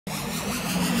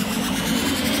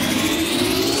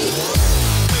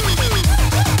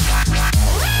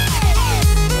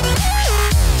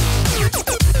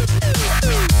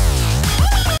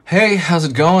Hey, how's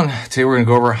it going? Today we're going to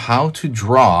go over how to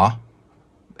draw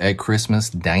a Christmas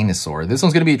dinosaur. This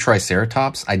one's going to be a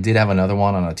Triceratops. I did have another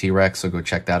one on a T-Rex, so go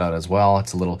check that out as well.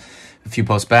 It's a few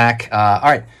posts back. All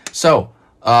right, so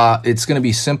it's going to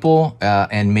be simple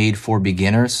and made for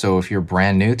beginners. So if you're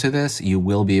brand new to this, you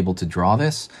will be able to draw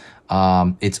this.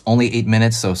 It's only 8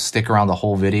 minutes, so stick around the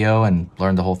whole video and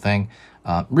learn the whole thing.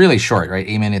 Really short, right?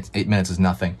 8 minutes is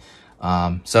nothing.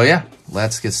 So yeah,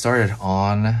 let's get started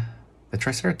on the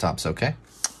Triceratops, okay?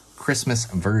 Christmas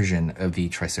version of the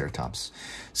Triceratops.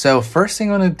 So first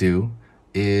thing I'm gonna do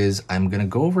is I'm gonna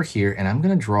go over here and I'm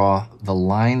gonna draw the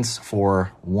lines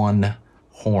for one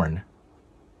horn.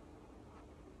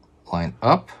 Line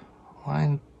up,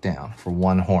 line down for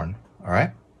one horn, all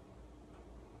right?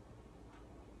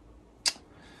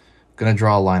 Gonna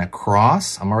draw a line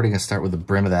across. I'm already gonna start with the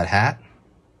brim of that hat.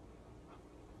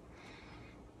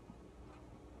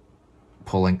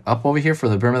 Pulling up over here for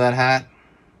the brim of that hat.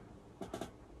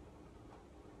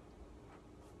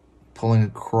 Pulling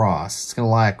across. It's going to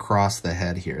lie across the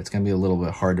head here. It's going to be a little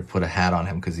bit hard to put a hat on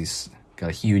him because he's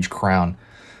got a huge crown.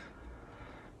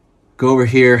 Go over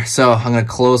here. So I'm going to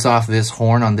close off this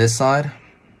horn on this side.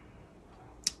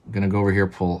 I'm going to go over here,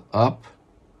 pull up,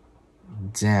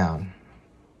 down,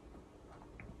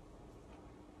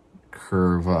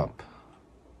 curve up.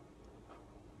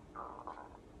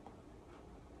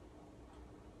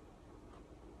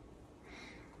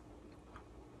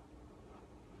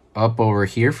 Up over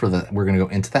here for the, we're gonna go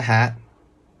into the hat,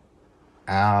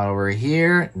 out over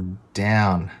here,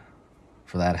 down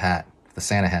for that hat, the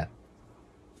Santa hat,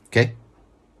 okay?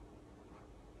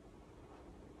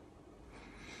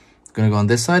 Gonna go on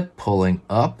this side, pulling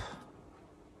up,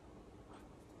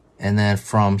 and then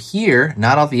from here,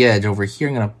 not off the edge, over here,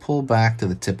 I'm gonna pull back to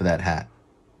the tip of that hat.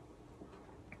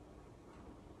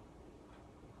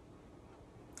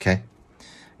 Okay,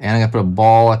 and I'm gonna put a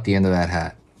ball at the end of that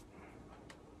hat.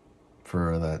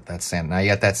 For that Santa. Now you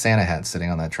got that Santa hat sitting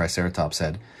on that Triceratops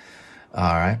head.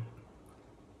 All right.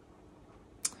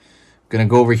 Gonna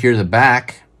go over here to the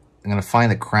back. I'm gonna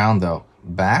find the crown though.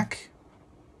 Back.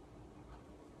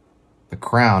 The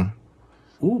crown.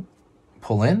 Ooh.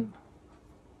 Pull in.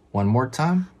 One more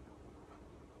time.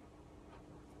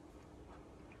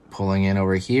 Pulling in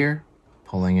over here.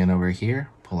 Pulling in over here.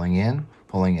 Pulling in.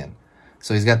 Pulling in.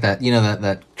 So he's got that, you know,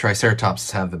 that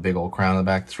Triceratops have the big old crown in the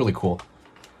back. It's really cool.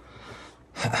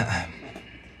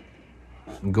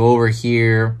 Go over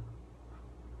here.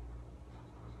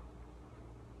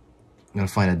 I'm going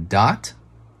to find a dot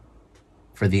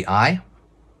for the eye.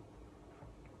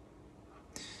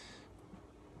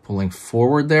 Pulling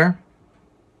forward there.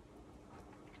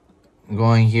 I'm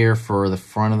going here for the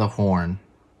front of the horn.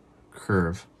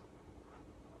 Curve.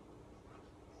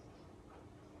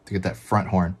 To get that front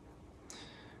horn.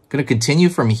 Going to continue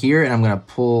from here and I'm going to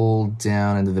pull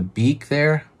down into the beak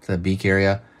there. To the beak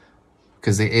area,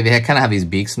 because they kind of have these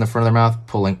beaks in the front of their mouth.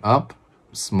 Pulling up,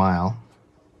 smile.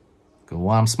 Go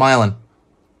on, I'm smiling.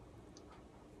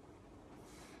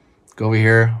 Go over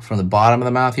here from the bottom of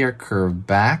the mouth here, curve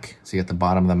back, so you get the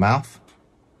bottom of the mouth.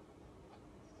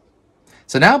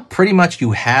 So now pretty much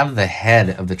you have the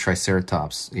head of the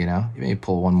Triceratops, you know? You may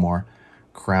pull one more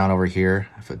crown over here,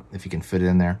 if you can fit it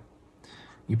in there.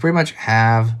 You pretty much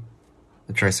have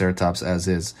the Triceratops as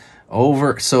is.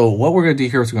 So what we're going to do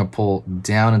here is we're going to pull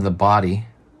down into the body,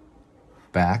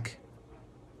 back.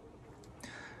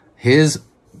 His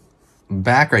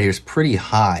back right here is pretty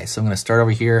high. So I'm going to start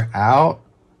over here, out,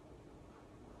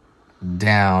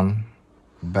 down,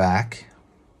 back.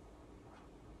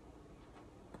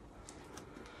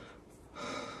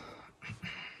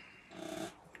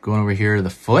 Going over here to the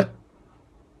foot,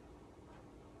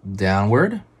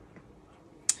 downward.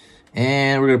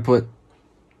 And we're going to put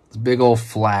this big old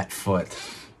flat foot.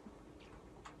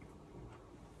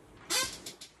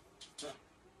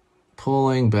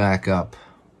 Pulling back up.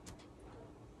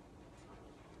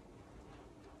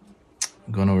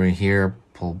 Going over here,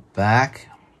 pull back.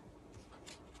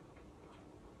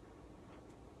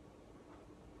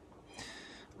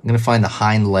 I'm going to find the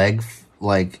hind leg.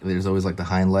 Like, there's always like the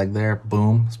hind leg there.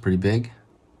 Boom, it's pretty big.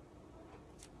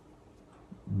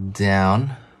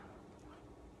 Down.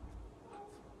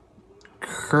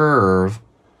 Curve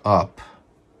up.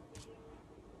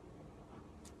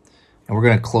 And we're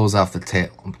going to close off the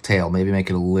tail. Maybe make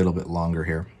it a little bit longer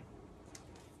here.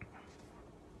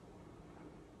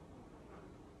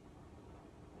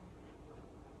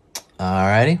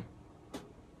 Alrighty.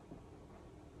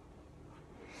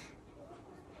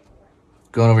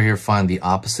 Going over here, find the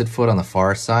opposite foot on the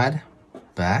far side.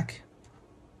 Back.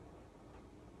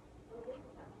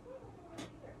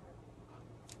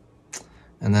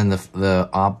 And then the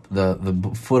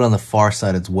foot on the far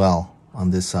side as well,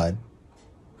 on this side.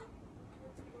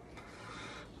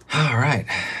 All right,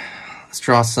 let's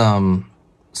draw some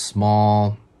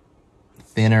small,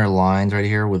 thinner lines right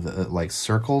here with like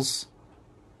circles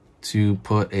to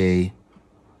put a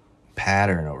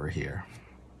pattern over here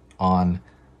on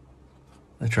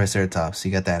the Triceratops.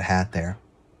 You got that hat there.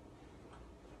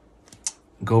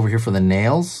 Go over here for the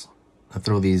nails. I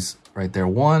throw these right there.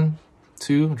 1,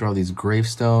 2. Draw these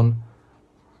gravestone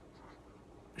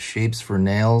shapes for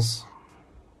nails.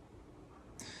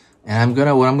 And what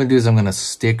I'm gonna do is I'm gonna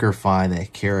stickerify the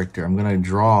character. I'm gonna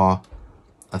draw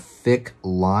a thick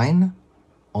line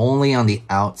only on the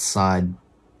outside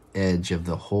edge of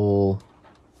the whole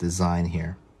design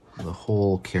here, the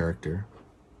whole character.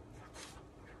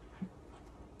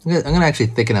 I'm gonna actually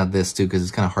thicken out this too because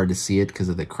it's kind of hard to see it because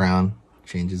of the crown.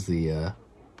 Changes the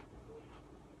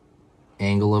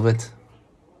angle of it.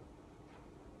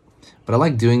 But I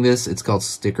like doing this. It's called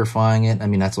stickerifying it. I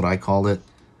mean, that's what I called it.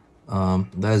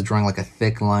 That is drawing like a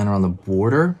thick line around the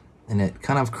border, and it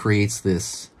kind of creates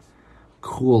this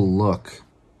cool look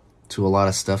to a lot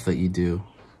of stuff that you do.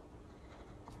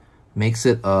 Makes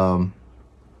it, I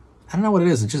don't know what it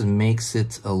is. It just makes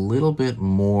it a little bit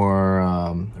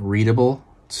more readable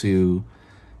to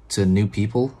new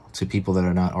people, to people that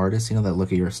are not artists, you know, that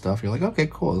look at your stuff. You're like, okay,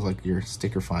 cool. It's like you're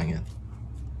stickerifying it.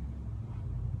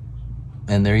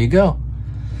 And there you go.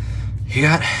 You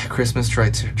got Christmas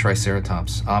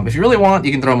Triceratops. If you really want,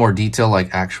 you can throw more detail,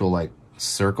 like actual like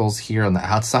circles here on the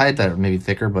outside that are maybe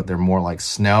thicker, but they're more like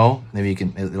snow. Maybe you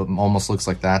can, it almost looks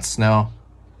like that snow,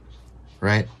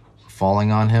 right?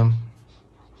 Falling on him.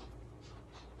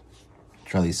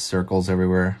 Draw these circles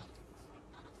everywhere.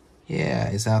 Yeah,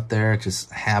 he's out there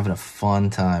just having a fun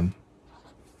time.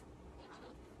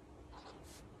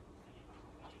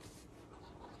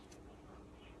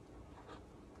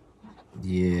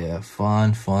 Yeah,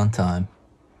 fun time.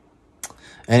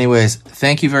 Anyways,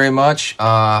 thank you very much.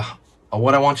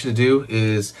 What I want you to do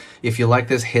is, if you like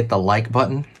this, hit the like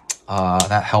button.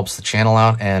 That helps the channel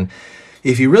out. And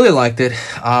if you really liked it,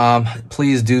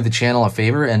 please do the channel a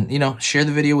favor and, you know, share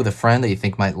the video with a friend that you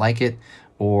think might like it,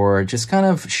 or just kind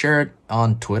of share it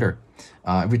on Twitter.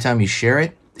 Every time you share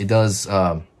it, it does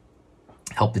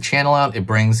help the channel out. It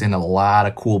brings in a lot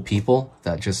of cool people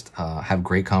that just have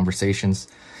great conversations.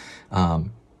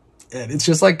 And it's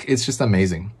just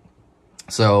amazing.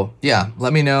 So yeah,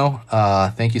 let me know.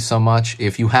 Thank you so much.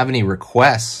 If you have any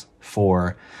requests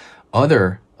for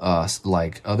other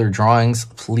other drawings,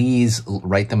 please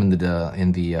write them in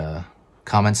the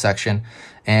comment section.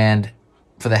 And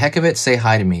for the heck of it, say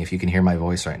hi to me if you can hear my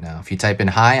voice right now. If you type in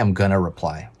hi, I'm gonna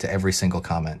reply to every single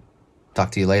comment.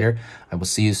 Talk to you later. I will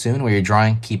see you soon. When you're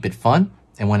drawing, keep it fun.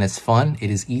 And when it's fun, it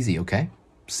is easy, okay?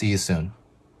 See you soon.